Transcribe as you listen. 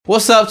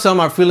What's up to all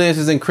my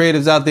freelancers and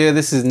creatives out there?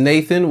 This is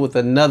Nathan with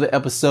another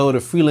episode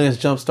of Freelance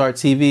Jumpstart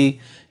TV.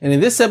 And in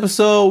this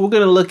episode, we're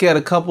going to look at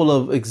a couple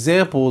of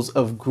examples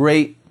of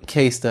great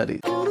case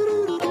studies.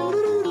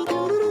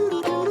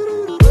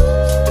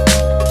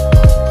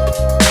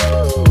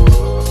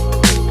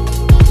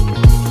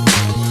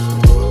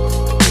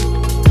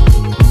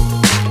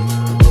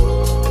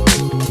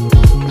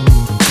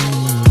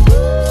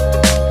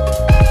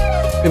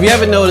 If you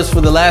haven't noticed,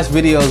 for the last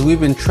videos, we've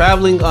been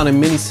traveling on a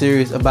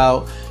mini-series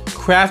about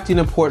crafting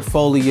a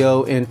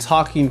portfolio and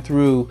talking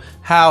through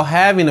how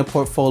having a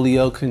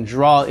portfolio can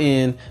draw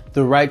in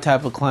the right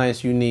type of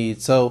clients you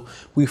need. So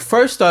we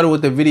first started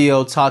with the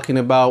video talking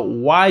about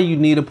why you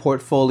need a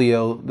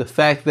portfolio, the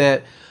fact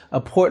that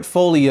a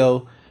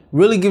portfolio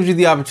really gives you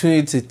the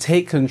opportunity to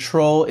take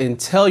control and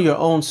tell your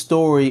own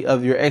story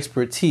of your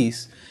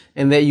expertise,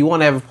 and that you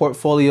want to have a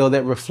portfolio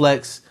that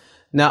reflects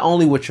not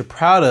only what you're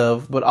proud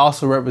of, but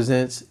also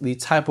represents the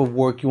type of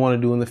work you want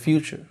to do in the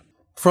future.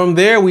 From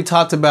there, we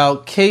talked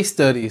about case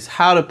studies,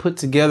 how to put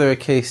together a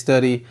case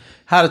study,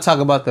 how to talk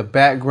about the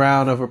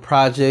background of a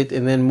project,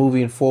 and then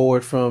moving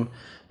forward from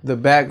the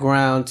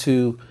background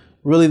to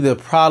really the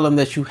problem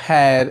that you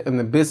had and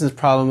the business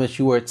problem that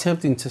you were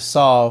attempting to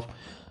solve,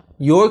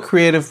 your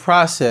creative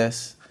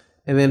process,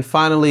 and then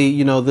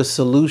finally, the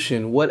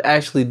solution. What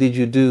actually did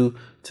you do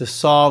to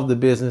solve the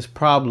business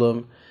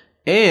problem?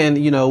 And,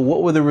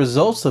 what were the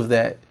results of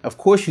that? Of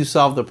course, you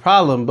solved the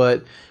problem,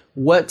 but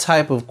what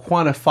type of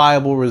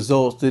quantifiable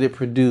results did it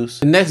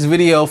produce? The next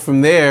video from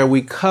there,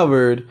 we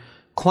covered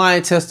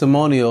client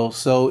testimonials.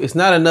 So it's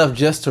not enough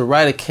just to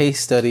write a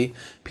case study.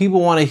 People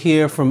want to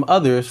hear from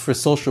others for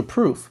social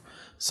proof.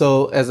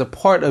 So as a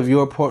part of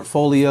your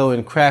portfolio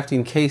and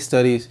crafting case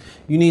studies,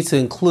 you need to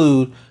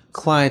include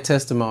client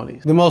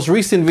testimonies. The most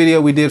recent video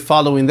we did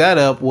following that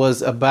up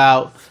was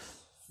about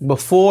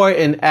before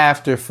and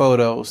after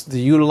photos, to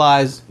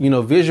utilize,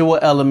 visual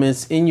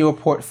elements in your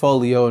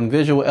portfolio and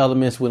visual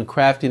elements when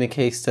crafting a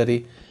case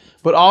study,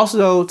 but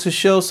also to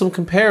show some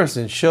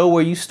comparisons, show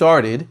where you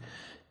started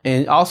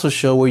and also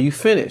show where you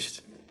finished.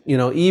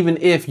 Even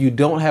if you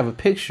don't have a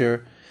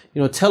picture,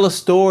 tell a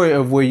story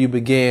of where you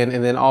began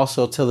and then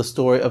also tell the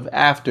story of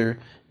after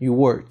you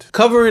worked.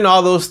 Covering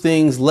all those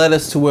things led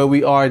us to where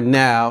we are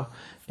now.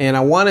 And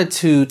I wanted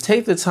to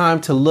take the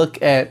time to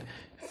look at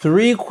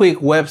 3 quick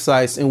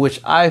websites in which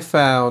I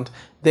found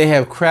they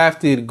have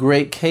crafted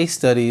great case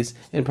studies,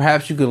 and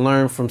perhaps you can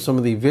learn from some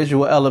of the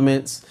visual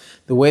elements,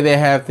 the way they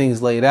have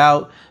things laid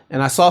out.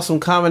 And I saw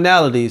some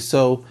commonalities.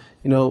 So,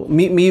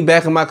 meet me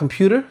back on my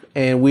computer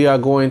and we are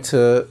going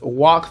to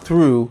walk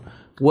through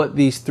what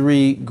these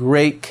 3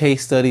 great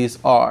case studies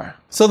are.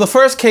 So the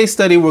first case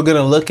study we're going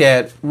to look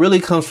at really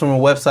comes from a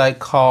website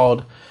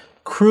called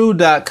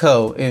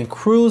Crew.co, and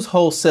Crew's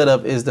whole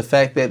setup is the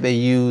fact that they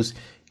use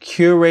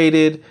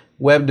curated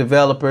web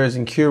developers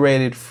and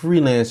curated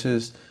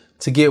freelancers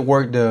to get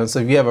work done. So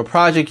if you have a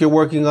project you're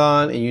working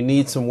on and you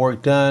need some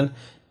work done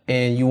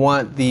and you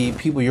want the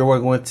people you're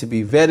working with to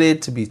be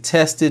vetted, to be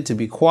tested, to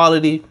be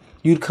quality,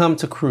 you'd come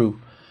to Crew.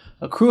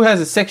 Crew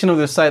has a section of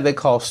their site they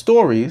call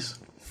Stories,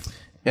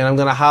 and I'm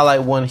going to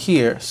highlight one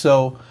here.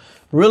 So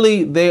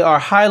really they are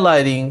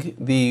highlighting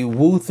the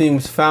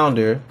WooThemes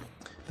founder,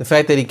 the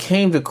fact that he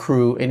came to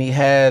Crew and he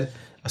had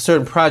a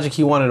certain project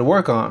he wanted to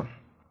work on.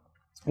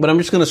 But I'm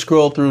just going to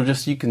scroll through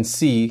just so you can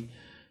see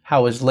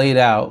how it's laid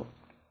out.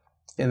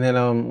 And then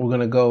we're going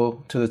to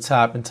go to the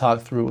top and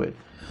talk through it.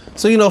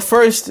 So,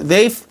 first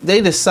they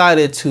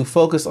decided to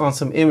focus on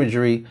some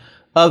imagery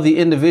of the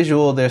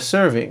individual they're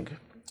serving.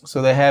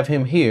 So they have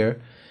him here.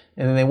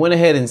 And then they went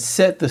ahead and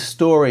set the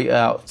story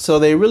out. So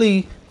they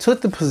really took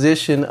the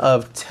position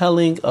of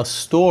telling a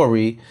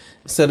story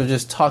instead of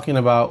just talking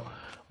about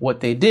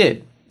what they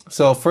did.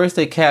 So first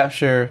they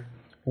capture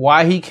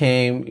why he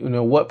came,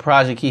 what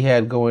project he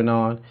had going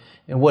on,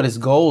 and what his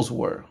goals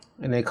were.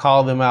 And they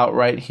call them out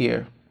right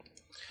here.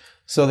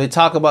 So they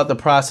talk about the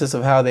process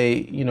of how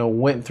they,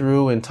 went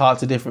through and talked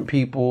to different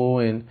people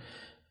and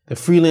the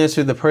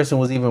freelancer the person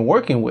was even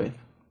working with.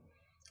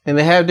 And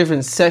they have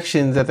different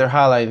sections that they're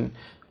highlighting.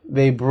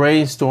 They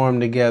brainstormed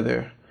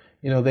together.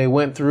 They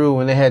went through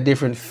and they had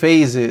different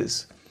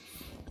phases.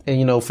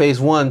 And,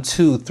 phase 1,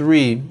 2,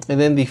 3, and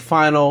then the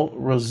final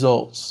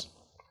results.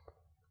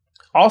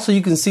 Also,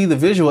 you can see the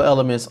visual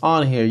elements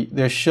on here.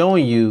 They're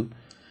showing you,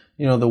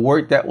 the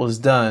work that was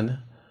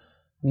done.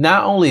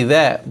 Not only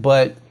that,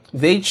 but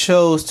they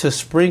chose to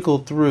sprinkle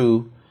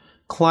through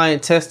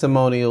client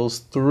testimonials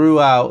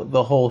throughout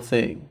the whole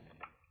thing.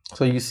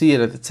 So you see it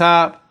at the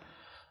top,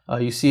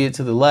 you see it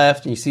to the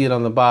left, and you see it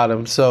on the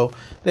bottom. So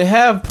they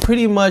have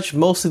pretty much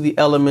most of the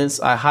elements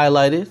I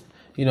highlighted.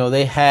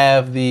 They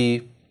have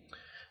the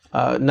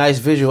nice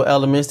visual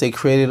elements. They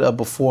created a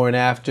before and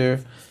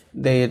after.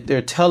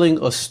 They're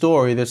telling a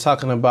story. They're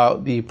talking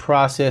about the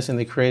process and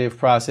the creative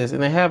process,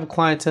 and they have a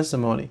client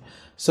testimony.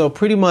 So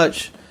pretty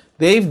much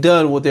they've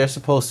done what they're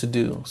supposed to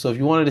do. So if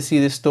you wanted to see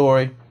this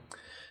story,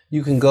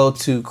 you can go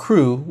to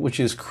Crew,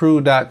 which is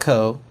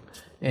Crew.co,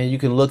 and you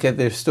can look at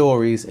their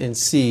stories and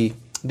see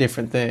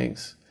different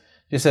things.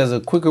 Just as a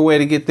quicker way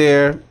to get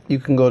there, you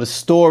can go to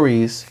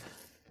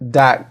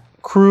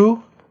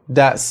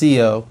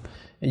stories.crew.co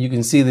and you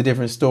can see the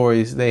different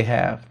stories they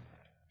have.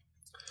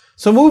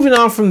 So moving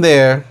on from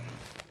there,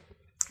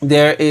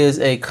 there is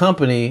a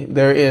company,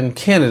 they're in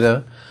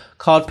Canada,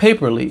 called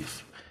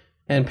Paperleaf.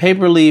 And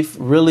Paperleaf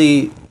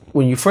really,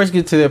 when you first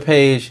get to their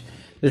page,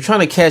 they're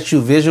trying to catch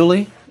you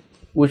visually,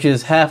 which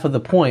is half of the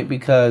point,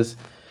 because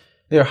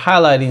they're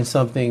highlighting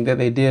something that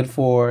they did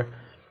for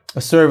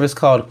a service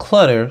called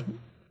Clutter.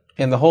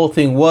 And the whole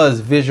thing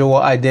was visual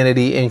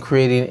identity and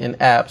creating an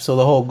app. So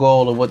the whole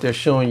goal of what they're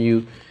showing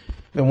you,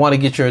 they want to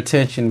get your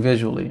attention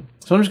visually.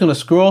 So I'm just going to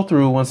scroll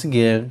through once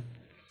again,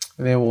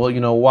 and then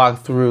we'll,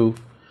 walk through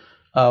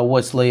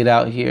what's laid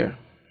out here.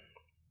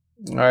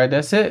 All right,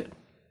 that's it.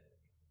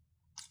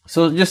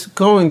 So just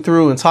going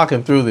through and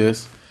talking through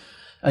this,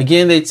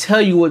 again, they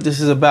tell you what this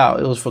is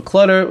about. It was for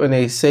Clutter, and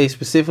they say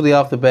specifically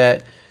off the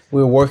bat,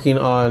 we're working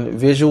on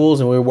visuals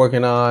and we're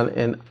working on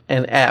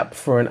an app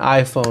for an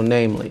iPhone,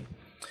 namely.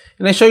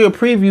 And they show you a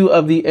preview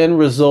of the end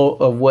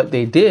result of what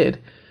they did.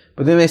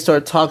 But then they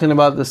start talking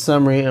about the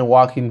summary and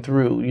walking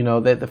through,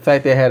 that the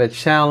fact they had a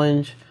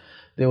challenge,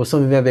 there was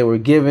something that they were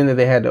given that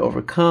they had to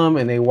overcome,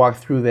 and they walked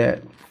through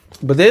that.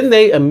 But then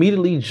they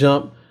immediately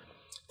jump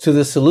to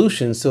the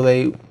solution. So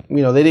they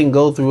didn't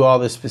go through all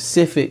the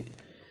specific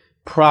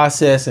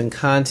process and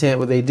content,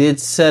 but they did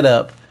set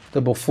up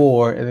the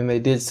before and then they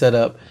did set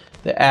up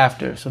the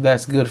after. So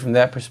that's good from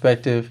that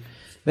perspective.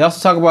 They also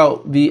talk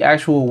about the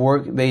actual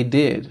work they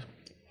did.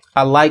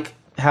 I like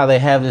how they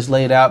have this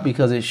laid out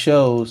because it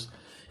shows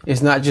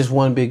it's not just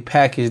one big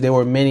package. There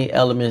were many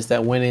elements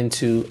that went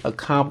into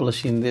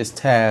accomplishing this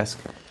task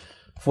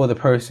for the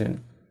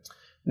person.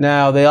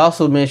 Now, they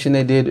also mentioned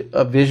they did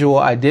a visual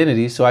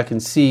identity. So I can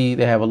see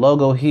they have a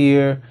logo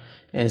here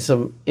and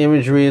some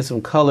imagery and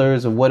some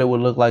colors of what it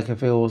would look like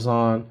if it was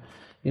on,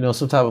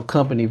 some type of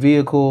company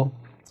vehicle.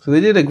 So they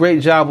did a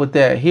great job with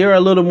that. Here are a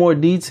little more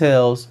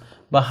details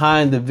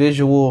behind the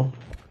visual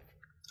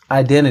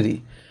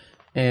identity.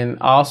 And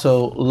I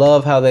also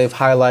love how they've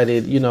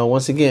highlighted,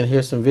 once again,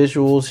 here's some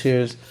visuals,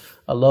 here's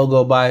a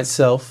logo by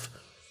itself.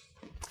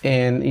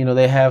 And,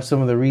 they have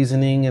some of the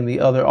reasoning and the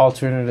other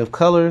alternative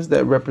colors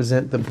that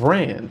represent the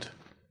brand,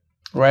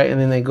 right? And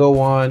then they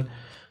go on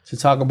to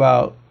talk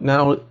about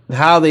not only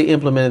how they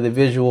implemented the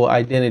visual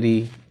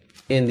identity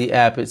in the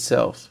app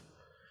itself.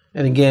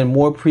 And again,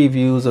 more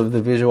previews of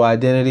the visual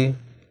identity.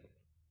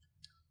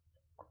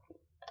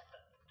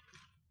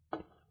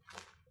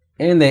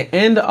 And they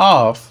end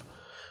off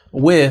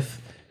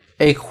with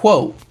a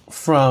quote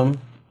from,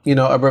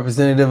 a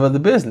representative of the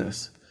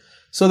business.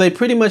 So they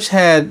pretty much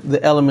had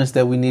the elements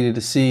that we needed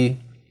to see,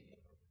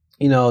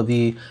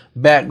 the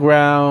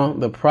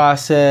background, the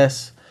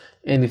process,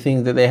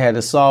 anything that they had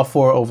to solve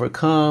for,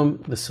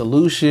 overcome, the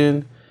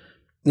solution,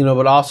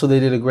 but also they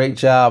did a great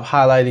job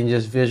highlighting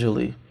just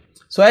visually.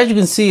 So as you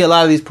can see, a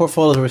lot of these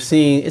portfolios we're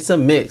seeing, it's a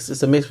mix.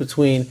 It's a mix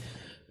between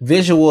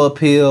visual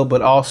appeal,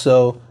 but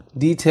also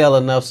detail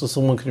enough so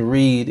someone can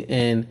read,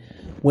 and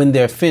when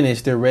they're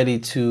finished, they're ready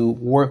to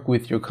work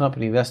with your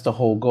company. That's the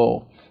whole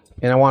goal.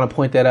 And I want to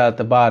point that out at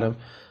the bottom.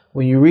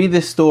 When you read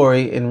this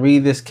story and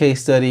read this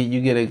case study,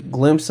 you get a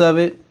glimpse of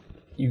it,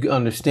 you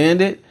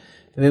understand it,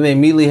 and then they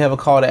immediately have a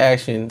call to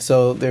action.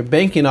 So they're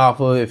banking off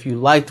of, if you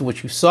liked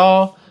what you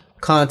saw,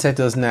 contact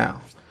us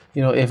now.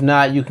 If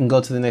not, you can go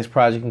to the next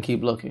project and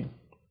keep looking.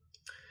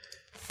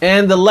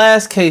 And the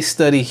last case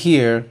study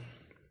here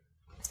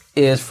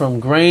is from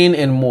Grain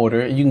and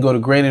Mortar. You can go to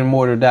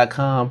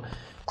grainandmortar.com,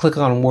 click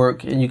on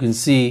work, and you can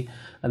see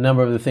a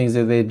number of the things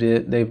that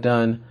they've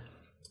done.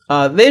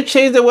 They've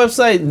changed their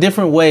website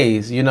different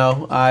ways.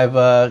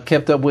 I've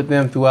kept up with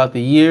them throughout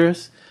the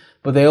years,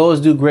 but they always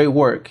do great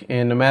work.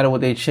 And no matter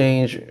what they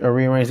change or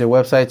rearrange their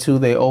website to,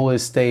 they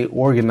always stay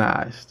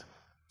organized.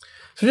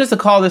 So just to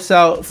call this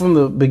out from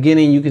the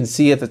beginning, you can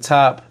see at the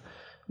top,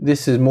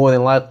 this is more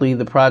than likely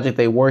the project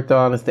they worked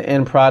on. It's the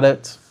end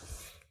product.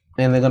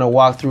 And they're going to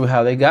walk through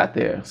how they got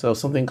there. So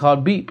something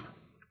called Beep.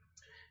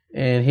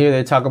 And here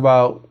they talk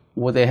about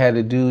what they had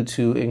to do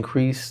to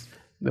increase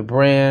the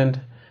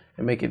brand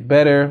and make it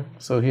better.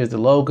 So here's the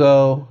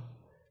logo.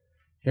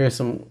 Here's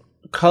some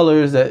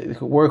colors that you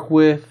could work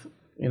with.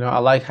 I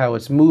like how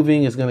it's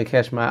moving. It's going to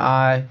catch my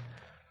eye.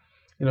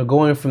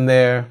 Going from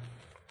there,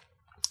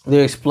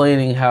 they're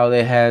explaining how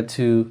they had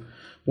to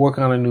work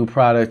on a new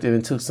product, and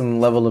it took some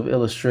level of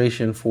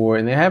illustration for it.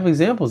 And they have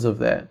examples of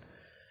that.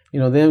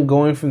 Then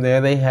going from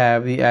there, they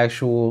have the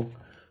actual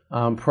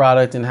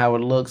product and how it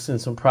looks and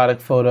some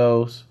product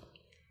photos.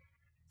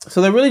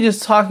 So they're really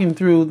just talking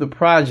through the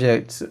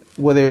project,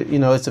 whether,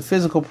 it's a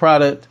physical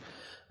product,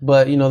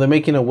 but, they're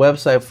making a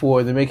website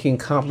for it. They're making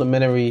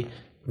complementary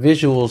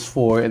visuals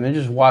for it, and they're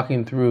just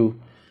walking through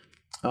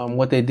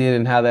what they did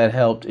and how that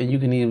helped. And you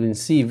can even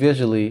see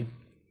visually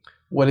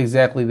what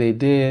exactly they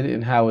did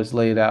and how it's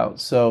laid out.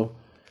 So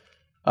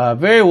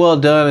very well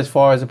done as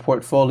far as a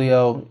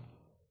portfolio.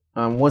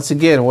 Once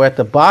again, we're at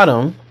the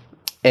bottom,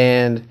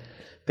 and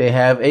they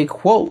have a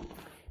quote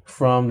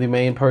from the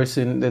main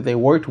person that they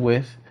worked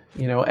with,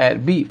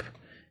 at Beep.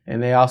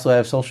 and they also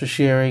have social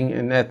sharing.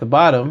 And at the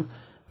bottom,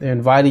 they're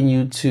inviting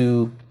you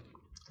to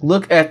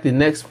look at the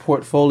next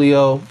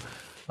portfolio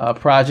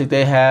project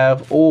they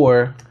have,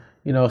 or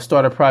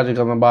start a project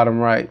on the bottom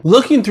right.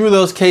 Looking through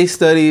those case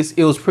studies,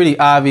 it was pretty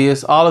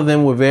obvious. All of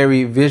them were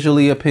very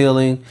visually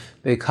appealing.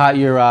 They caught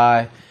your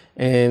eye,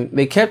 and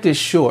they kept it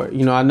short.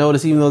 I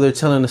noticed even though they're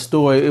telling a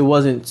story, it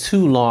wasn't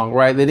too long,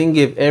 right? They didn't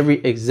give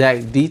every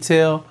exact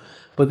detail,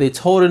 but they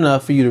told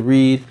enough for you to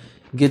read,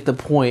 get the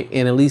point,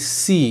 and at least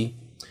see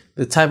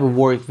the type of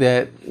work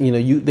that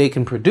they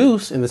can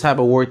produce and the type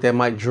of work that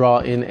might draw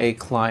in a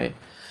client.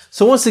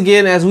 So once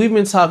again, as we've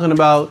been talking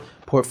about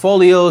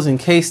portfolios and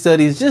case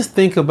studies, just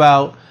think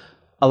about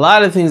a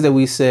lot of things that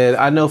we said.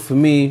 I know for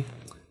me,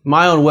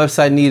 my own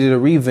website needed a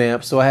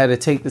revamp, so I had to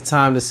take the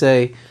time to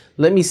say,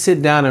 let me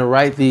sit down and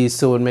write these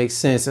so it makes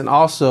sense. And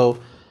also,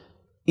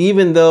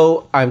 even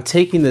though I'm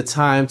taking the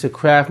time to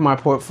craft my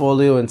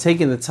portfolio and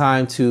taking the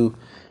time to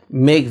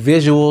make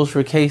visuals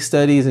for case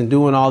studies and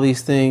doing all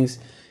these things,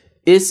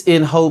 it's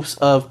in hopes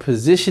of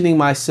positioning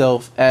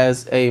myself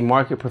as a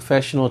market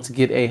professional to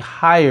get a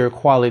higher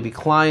quality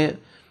client.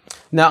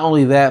 Not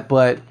only that,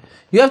 but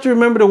you have to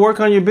remember to work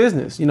on your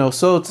business.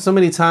 So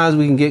many times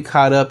we can get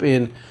caught up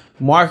in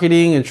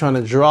marketing and trying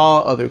to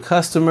draw other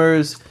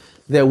customers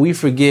that we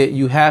forget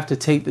you have to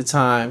take the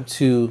time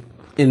to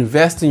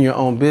invest in your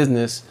own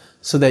business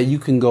so that you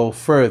can go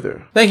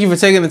further. Thank you for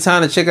taking the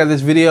time to check out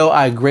this video.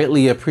 I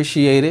greatly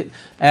appreciate it.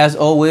 As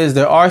always,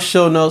 there are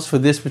show notes for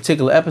this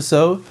particular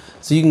episode,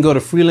 so you can go to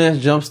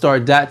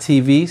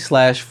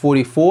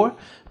freelancejumpstart.tv/44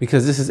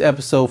 because this is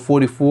episode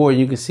 44, and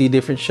you can see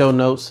different show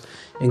notes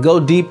and go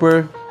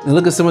deeper and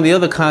look at some of the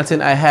other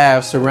content I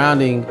have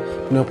surrounding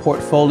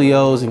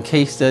portfolios and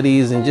case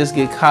studies, and just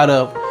get caught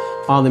up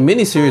on the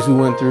mini series we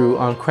went through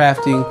on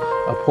crafting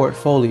a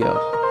portfolio.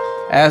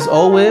 As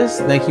always,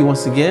 thank you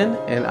once again,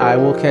 and I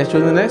will catch you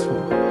in the next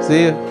one.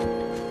 See ya.